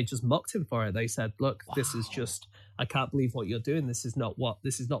team, they just mocked him for it. They said, look, this is just, I can't believe what you're doing. This is not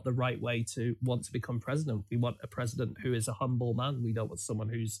the right way to want to become president. We want a president who is a humble man. We don't want someone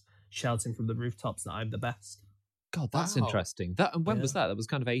who's shouting from the rooftops that I'm the best. God, that's interesting. That, and when was that? That was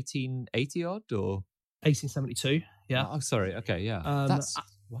kind of 1880 odd or? 1872, yeah. Oh, sorry. Okay, yeah.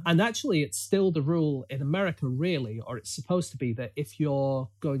 And actually, it's still the rule in America, really, or it's supposed to be that if you're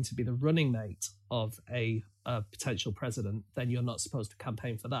going to be the running mate of a potential president, then you're not supposed to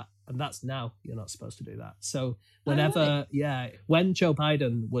campaign for that. And that's now, you're not supposed to do that. So whenever, when Joe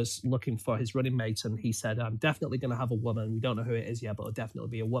Biden was looking for his running mate and he said, I'm definitely going to have a woman, we don't know who it is yet, but it'll definitely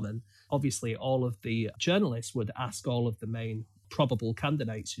be a woman. Obviously, all of the journalists would ask all of the main probable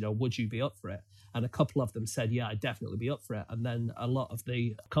candidates, would you be up for it? And a couple of them said, yeah, I'd definitely be up for it. And then a lot of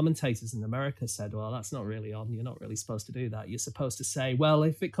the commentators in America said, well, that's not really on. You're not really supposed to do that. You're supposed to say, well,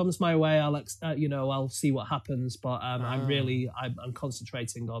 if it comes my way, I'll see what happens. But I'm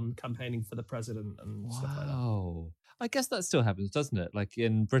concentrating on campaigning for the president and stuff like that. Wow. I guess that still happens, doesn't it? Like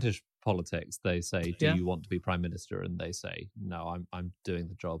in British politics, they say, do you want to be prime minister? And they say, no, I'm doing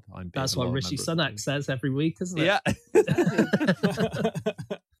the job. That's what Rishi Sunak says every week, isn't it? Yeah.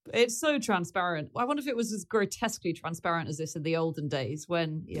 It's so transparent. I wonder if it was as grotesquely transparent as this in the olden days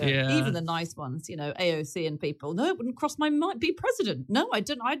when even the nice ones, AOC and people, no, it wouldn't cross my mind, be president. No, I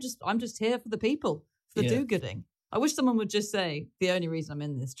don't. I'm just here for the people, for the do-gooding. I wish someone would just say, the only reason I'm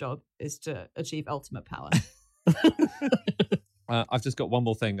in this job is to achieve ultimate power. I've just got one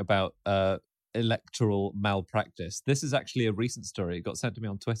more thing about electoral malpractice. This is actually a recent story. It got sent to me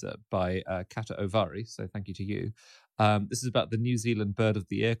on Twitter by Kata Ovari, so thank you to you. This is about the New Zealand Bird of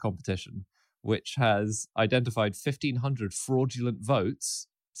the Year competition, which has identified 1,500 fraudulent votes.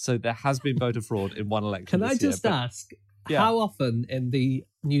 So there has been voter fraud in one election. Can I just ask, how often in the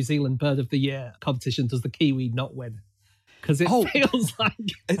New Zealand Bird of the Year competition does the Kiwi not win? Because it feels like...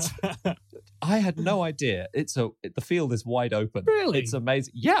 I had no idea. The field is wide open. Really? It's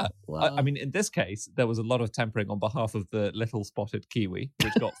amazing. Yeah. Wow. I mean, in this case, there was a lot of tampering on behalf of the little spotted Kiwi,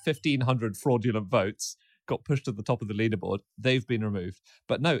 which got 1,500 fraudulent votes, got pushed to the top of the leaderboard. They've been removed.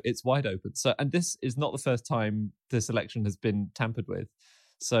 But no, it's wide open. So, and this is not the first time this election has been tampered with.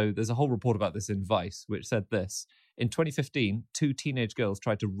 So there's a whole report about this in Vice, which said this. In 2015, 2 teenage girls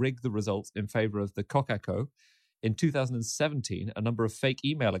tried to rig the results in favour of the Kokako. In 2017, a number of fake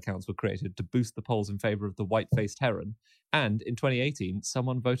email accounts were created to boost the polls in favour of the white-faced heron. And in 2018,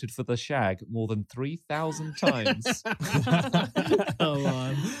 someone voted for the shag more than 3,000 times. Oh,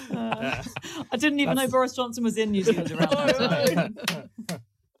 man. I didn't even know Boris Johnson was in New Zealand around that time.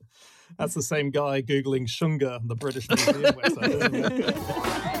 That's the same guy Googling Shunga, the British Museum website, isn't it?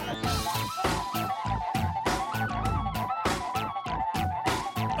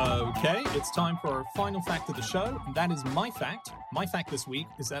 Okay, it's time for our final fact of the show, and that is my fact. My fact this week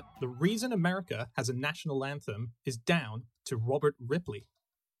is that the reason America has a national anthem is down to Robert Ripley.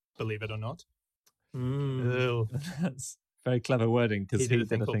 Believe it or not. That's Very clever wording because he did a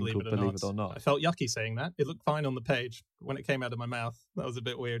thing called Believe It or Not. I felt yucky saying that. It looked fine on the page, but when it came out of my mouth, that was a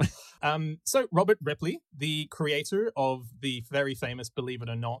bit weird. So Robert Ripley, the creator of the very famous Believe It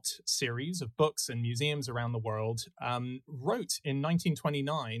or Not series of books and museums around the world, wrote in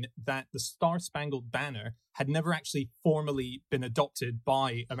 1929 that the Star-Spangled Banner had never actually formally been adopted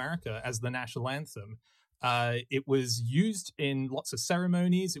by America as the national anthem. It was used in lots of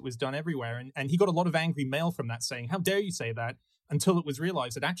ceremonies. It was done everywhere. And he got a lot of angry mail from that saying, how dare you say that? Until it was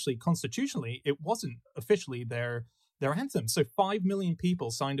realized that actually constitutionally, it wasn't officially their anthem. So 5 million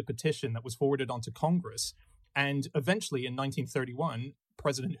people signed a petition that was forwarded onto Congress. And eventually in 1931,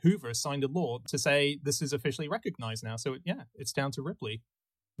 President Hoover signed a law to say this is officially recognized now. So it's down to Ripley.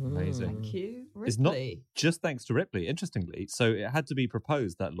 Amazing. Thank you, Ripley. It's not just thanks to Ripley, interestingly. So it had to be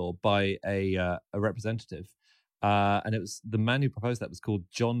proposed, that law, by a representative. And it was the man who proposed that was called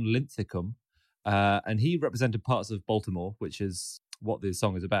John Linthicum. And he represented parts of Baltimore, which is what the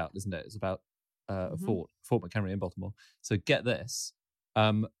song is about, isn't it? It's about Fort McHenry in Baltimore. So get this.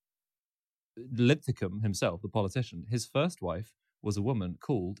 Linthicum himself, the politician, his first wife was a woman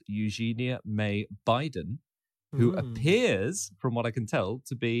called Eugenia May Biden, who appears, from what I can tell,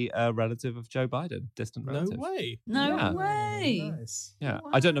 to be a relative of Joe Biden, distant relative. No way. No way. Nice. Yeah,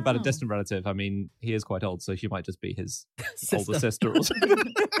 Wow. I don't know about a distant relative. I mean, he is quite old, so she might just be his older sister or something.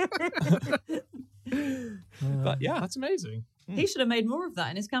 But yeah, That's amazing. He should have made more of that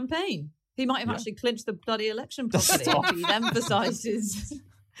in his campaign. He might have actually clinched the bloody election properly if he'd emphasised his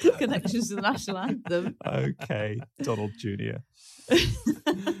connections to the national anthem. Okay, Donald Jr.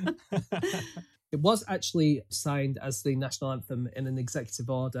 It was actually signed as the national anthem in an executive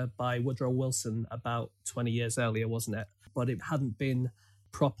order by Woodrow Wilson about 20 years earlier, wasn't it? But it hadn't been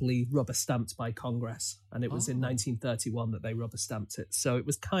properly rubber stamped by Congress. And it was in 1931 that they rubber stamped it. So it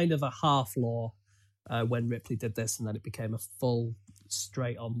was kind of a half law when Ripley did this, and then it became a full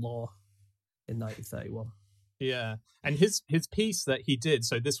straight on law in 1931. Yeah. And his piece that he did,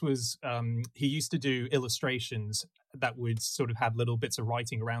 so this was, he used to do illustrations that would sort of have little bits of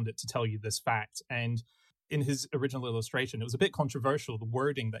writing around it to tell you this fact. And in his original illustration, it was a bit controversial, the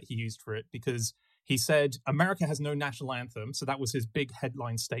wording that he used for it, because he said, America has no national anthem. So that was his big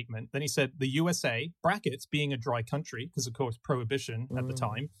headline statement. Then he said, the USA, brackets, being a dry country, because of course, prohibition at the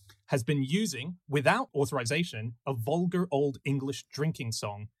time, has been using, without authorization, a vulgar old English drinking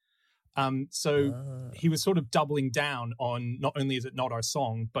song. So he was sort of doubling down on not only is it not our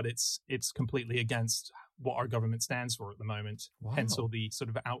song, but it's completely against what our government stands for at the moment. Wow. Hence all the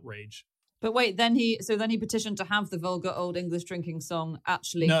sort of outrage. But wait, then he petitioned to have the vulgar old English drinking song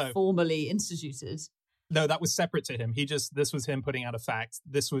actually formally instituted. No, that was separate to him. This was him putting out a fact.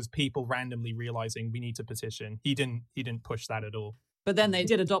 This was people randomly realizing we need to petition. He didn't push that at all. But then they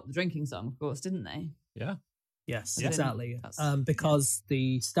did adopt the drinking song, of course, didn't they? Yeah. Yes, Yeah. exactly. That's- Because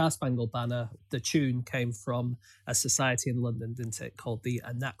the Star-Spangled Banner, the tune came from a society in London, didn't it, called the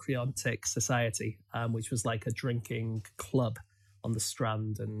Anacreontic Society, which was like a drinking club on the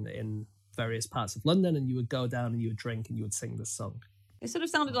Strand and in various parts of London, and you would go down and you would drink and you would sing this song. It sort of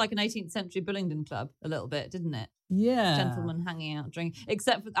sounded like an 18th century Bullingdon club a little bit, didn't it? Yeah. Gentlemen hanging out drinking,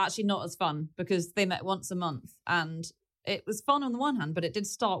 except for actually not as fun because they met once a month and it was fun on the one hand, but it did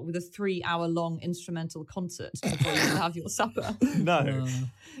start with a 3-hour long instrumental concert before you could have your supper. No.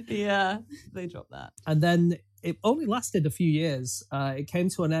 Yeah, they dropped that. And then it only lasted a few years. It came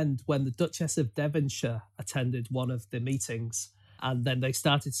to an end when the Duchess of Devonshire attended one of the meetings, and then they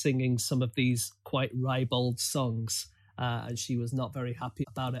started singing some of these quite ribald songs, and she was not very happy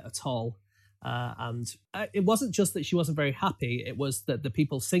about it at all. And it wasn't just that she wasn't very happy, it was that the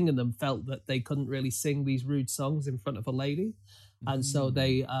people singing them felt that they couldn't really sing these rude songs in front of a lady. And so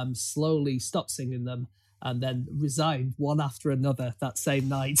they slowly stopped singing them and then resigned one after another that same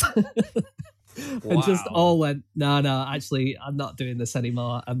night. And just all went, no, actually, I'm not doing this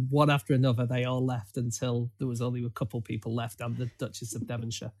anymore. And one after another, they all left until there was only a couple people left and the Duchess of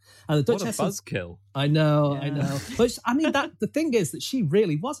Devonshire. And the What a Duchess buzzkill. I know. Yeah. But I mean, the thing is that she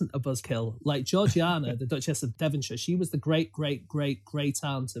really wasn't a buzzkill. Like Georgiana, the Duchess of Devonshire, she was the great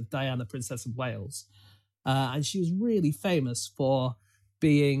aunt of Diana, Princess of Wales. And she was really famous for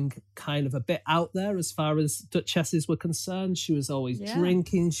being kind of a bit out there as far as duchesses were concerned. She was always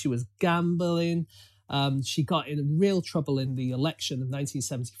drinking. She was gambling. She got in real trouble in the election of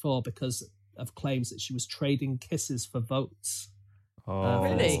 1974 because of claims that she was trading kisses for votes.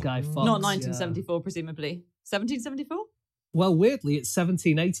 Really? Guy Fawkes, Not 1974, presumably. 1774? Well, weirdly, it's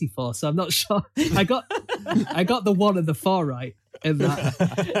 1784, so I'm not sure. I got the 1 and the 4 right in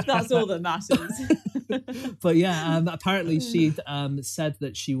that. That's all that matters. But yeah, apparently she'd said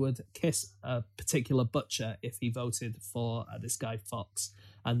that she would kiss a particular butcher if he voted for this guy Fox.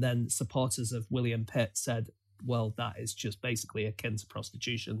 And then supporters of William Pitt said, well, that is just basically akin to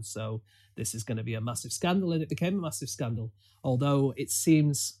prostitution. So this is going to be a massive scandal. And it became a massive scandal. Although it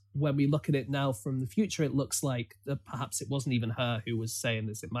seems when we look at it now from the future, it looks like that perhaps it wasn't even her who was saying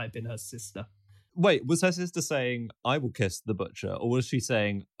this. It might have been her sister. Wait, was her sister saying, I will kiss the butcher? Or was she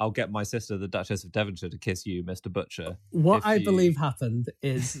saying, I'll get my sister, the Duchess of Devonshire, to kiss you, Mr. Butcher? What I believe happened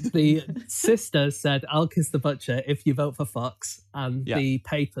is the sister said, I'll kiss the butcher if you vote for Fox. And the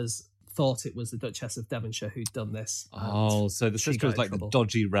papers thought it was the Duchess of Devonshire who'd done this. Oh, so the sister was like the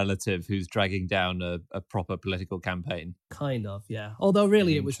dodgy relative who's dragging down a proper political campaign. Kind of, yeah. Although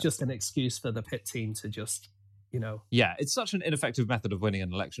really it was just an excuse for the Pitt team to just, you know. Yeah, it's such an ineffective method of winning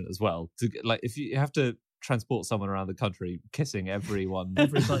an election as well. Like, if you have to transport someone around the country kissing everyone.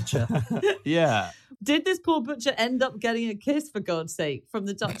 Every butcher. Yeah. Did this poor butcher end up getting a kiss, for God's sake, from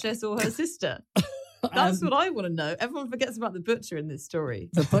the Duchess or her sister? That's what I want to know. Everyone forgets about the butcher in this story.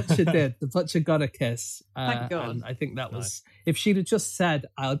 The butcher did. The butcher got a kiss. Thank God. And I think that was... If she'd have just said,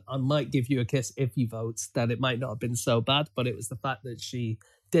 I might give you a kiss if you vote, then it might not have been so bad. But it was the fact that she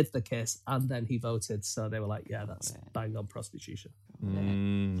did the kiss and then he voted. So they were like, yeah, that's bang on prostitution.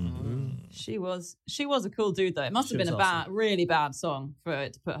 She was a cool dude, though. It must have been a really bad song for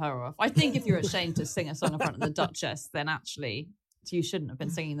it to put her off. I think if you're ashamed to sing a song in front of the Duchess, then actually you shouldn't have been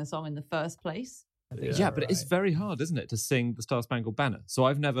singing the song in the first place. Yeah, but it's very hard, isn't it, to sing the Star Spangled Banner? So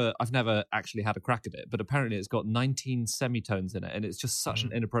I've never actually had a crack at it, but apparently it's got 19 semitones in it, and it's just such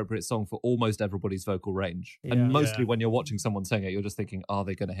an inappropriate song for almost everybody's vocal range. Yeah. And mostly when you're watching someone sing it, you're just thinking, are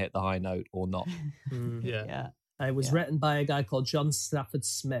they going to hit the high note or not? Yeah. It was written by a guy called John Stafford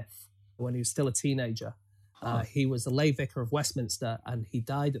Smith when he was still a teenager. He was the lay vicar of Westminster, and he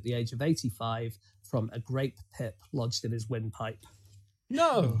died at the age of 85 from a grape pip lodged in his windpipe.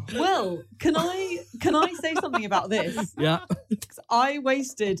 No. Well, can I say something about this? Yeah. I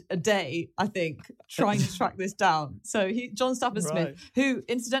wasted a day, I think, trying to track this down. So John Stafford Smith, who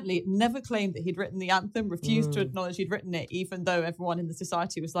incidentally never claimed that he'd written the anthem, refused to acknowledge he'd written it, even though everyone in the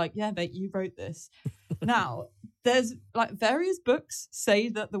society was like, yeah, mate, you wrote this. Now, there's like various books say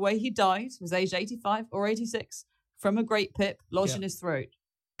that the way he died was aged 85 or 86 from a grape pip lodged in his throat.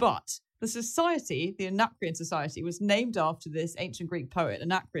 But the society, the Anacreon Society, was named after this ancient Greek poet,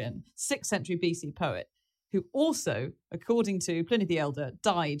 Anacreon, 6th century BC poet, who also, according to Pliny the Elder,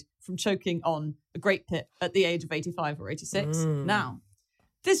 died from choking on a grape pip at the age of 85 or 86. Now,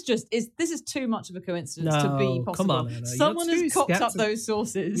 this is too much of a coincidence to be possible. Come on, Anna. Someone has cocked up those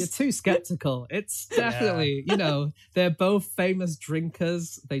sources. You're too skeptical. It's definitely, they're both famous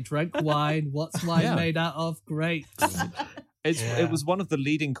drinkers. They drank wine. What's wine made out of? Grapes. It was one of the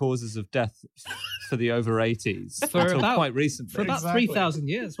leading causes of death for the over 80s until quite recently. For about 3,000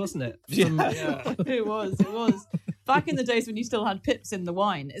 years, wasn't it? It was. Back in the days when you still had pips in the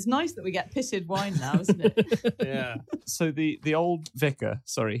wine. It's nice that we get pitted wine now, isn't it? Yeah. So the old vicar,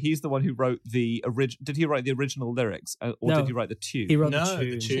 he's the one who wrote the original. Did he write the original lyrics, or did he write the tune? He wrote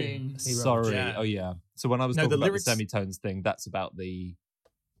the tune. Sorry. Oh yeah. So when I was talking about the semitones thing, that's about the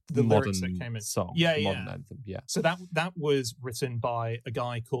modern lyrics that came in. Song, modern anthem. Yeah. So that was written by a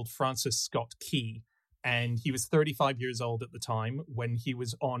guy called Francis Scott Key, and he was 35 years old at the time when he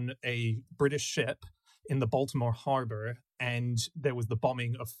was on a British ship in the Baltimore Harbor, and there was the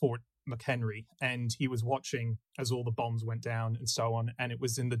bombing of Fort McHenry, and he was watching as all the bombs went down and so on. And it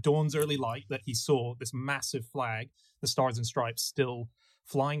was in the dawn's early light that he saw this massive flag, the Stars and Stripes, still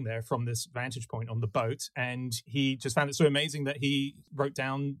flying there from this vantage point on the boat. And he just found it so amazing that he wrote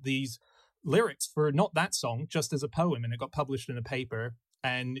down these lyrics for not that song, just as a poem, and it got published in a paper,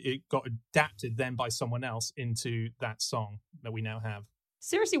 and it got adapted then by someone else into that song that we now have.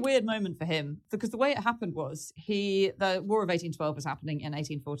 Seriously weird moment for him, because the way it happened was the War of 1812 was happening in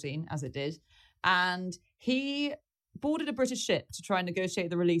 1814, as it did, and he boarded a British ship to try and negotiate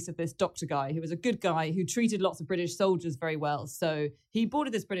the release of this doctor guy, who was a good guy who treated lots of British soldiers very well. So he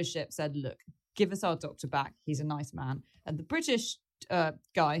boarded this British ship, said, look, give us our doctor back. He's a nice man. And the British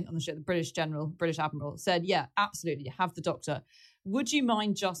guy on the ship, the British general, British admiral, said, yeah, absolutely, have the doctor. Would you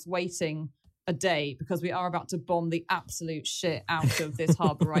mind just waiting a day, because we are about to bomb the absolute shit out of this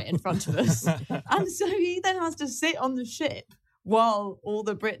harbour right in front of us? And so he then has to sit on the ship while all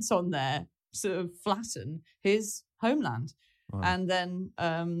the Brits on there sort of flatten his homeland. Wow. And then,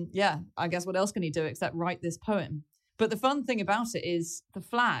 I guess what else can he do except write this poem? But the fun thing about it is the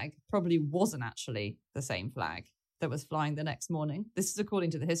flag probably wasn't actually the same flag that was flying the next morning. This is according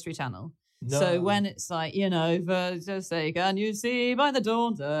to the History Channel. No. So when it's like, for just say, can you see by the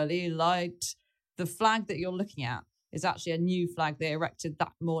dawn's early light, the flag that you're looking at is actually a new flag they erected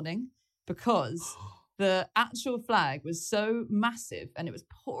that morning because the actual flag was so massive and it was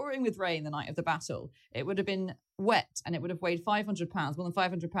pouring with rain the night of the battle. It would have been wet and it would have weighed 500 pounds, more than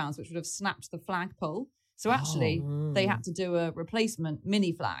 500 pounds, which would have snapped the flagpole. So actually, they had to do a replacement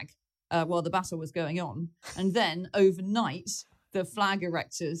mini flag while the battle was going on. And then overnight, the flag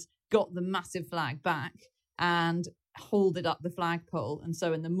erectors got the massive flag back and hauled up the flagpole. And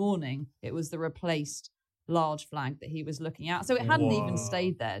so in the morning, it was the replaced large flag that he was looking at. So it hadn't even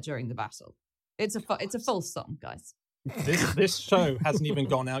stayed there during the battle. It's a false song, guys. This show hasn't even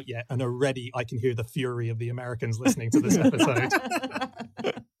gone out yet, and already I can hear the fury of the Americans listening to this episode.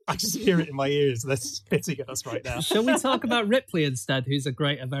 I just hear it in my ears. They're spitting at us right now. Shall we talk about Ripley instead, who's a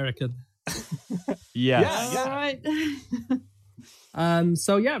great American? Yes. All right.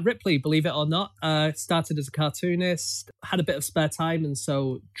 So Ripley, believe it or not, started as a cartoonist, had a bit of spare time, and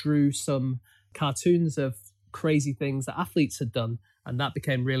so drew some cartoons of crazy things that athletes had done. And that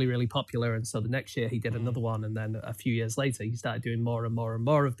became really, really popular. And so the next year he did another one. And then a few years later, he started doing more and more and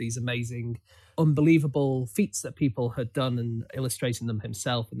more of these amazing, unbelievable feats that people had done and illustrating them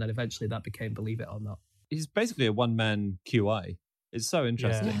himself. And then eventually that became Believe It or Not. He's basically a one-man QI. It's so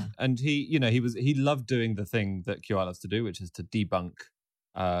interesting. Yeah. And he loved doing the thing that QI loves to do, which is to debunk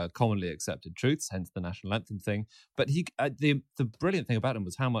commonly accepted truths, hence the national anthem thing. But the brilliant thing about him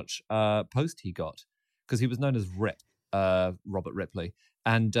was how much post he got, because he was known as Rip. Robert Ripley,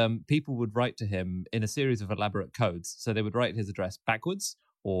 and people would write to him in a series of elaborate codes. So they would write his address backwards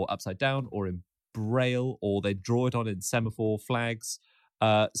or upside down or in braille, or they'd draw it on in semaphore flags.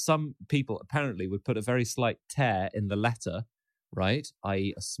 Some people apparently would put a very slight tear in the letter, right,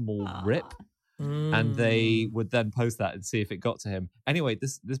 i.e. a small rip, and they would then post that and see if it got to him. Anyway,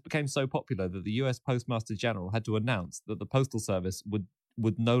 this became so popular that the US Postmaster General had to announce that the Postal Service would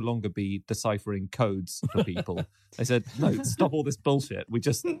no longer be deciphering codes for people. They said, no, stop all this bullshit. We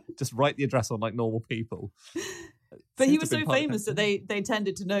just write the address on like normal people. But he was so famous that they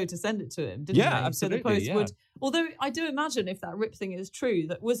tended to know to send it to him, didn't they? Absolutely, so the post would. Although I do imagine if that Rip thing is true,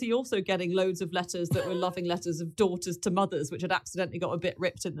 that was he also getting loads of letters that were loving letters of daughters to mothers, which had accidentally got a bit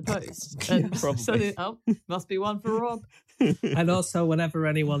ripped in the post. And probably. So must be one for Rob. And also, whenever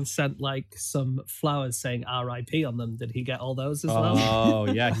anyone sent like some flowers saying R.I.P. on them, did he get all those as well?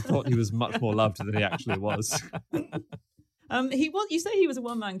 Oh yeah, he thought he was much more loved than he actually was. He was. You say he was a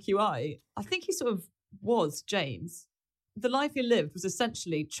one-man QI. I think he sort of was, James. The life he lived was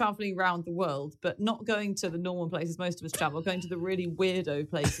essentially traveling around the world, but not going to the normal places most of us travel, going to the really weirdo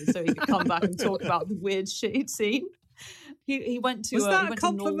places so he could come back and talk about the weird shit he'd seen. He went to Was that he a went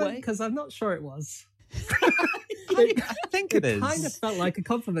compliment? to Norway. Because I'm not sure it was. I think it is. Kind of felt like a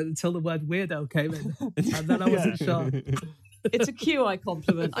compliment until the word weirdo came in. And then I wasn't sure. It's a QI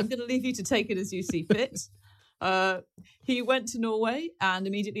compliment. I'm going to leave you to take it as you see fit. He went to Norway and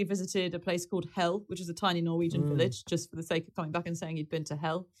immediately visited a place called Hell, which is a tiny Norwegian village, just for the sake of coming back and saying he'd been to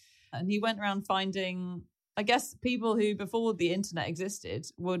Hell. And he went around finding, I guess, people who before the internet existed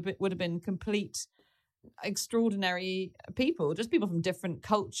would have been complete extraordinary people, just people from different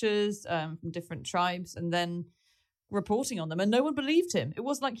cultures, from different tribes, and then reporting on them, and no one believed him. It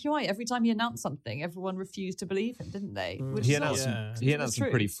was like QI. Every time he announced something, everyone refused to believe him, didn't they? Which He is announced not- some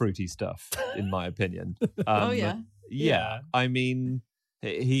pretty fruity stuff, in my opinion. Oh, yeah? Yeah. I mean,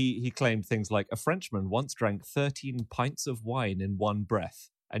 he claimed things like, a Frenchman once drank 13 pints of wine in one breath.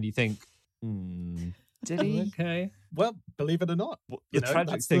 And you think, did he? Okay. Well, believe it or not. The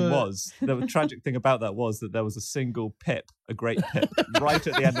tragic thing about that was that there was a single pip, a great pip, right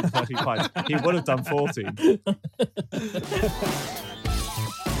at the end of 13 pints. He would have done 14.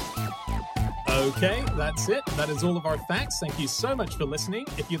 Okay, that's it. That is all of our facts. Thank you so much for listening.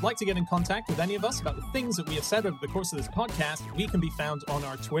 If you'd like to get in contact with any of us about the things that we have said over the course of this podcast, we can be found on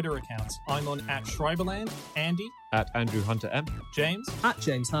our Twitter accounts. I'm on @Schreiberland, Andy, @AndrewHunterM, James,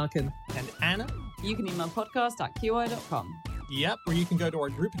 @James Harkin, and Anna. You can email podcast@qi.com. Yep, or you can go to our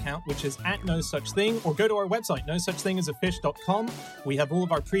group account, which is @NoSuchThing, or go to our website, nosuchthingasafish.com. We have all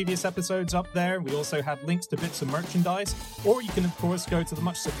of our previous episodes up there. We also have links to bits of merchandise. Or you can, of course, go to the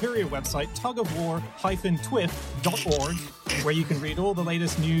much superior website, tugofwar-twif.org, where you can read all the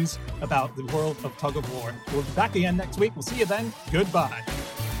latest news about the world of tug of war. We'll be back again next week. We'll see you then. Goodbye.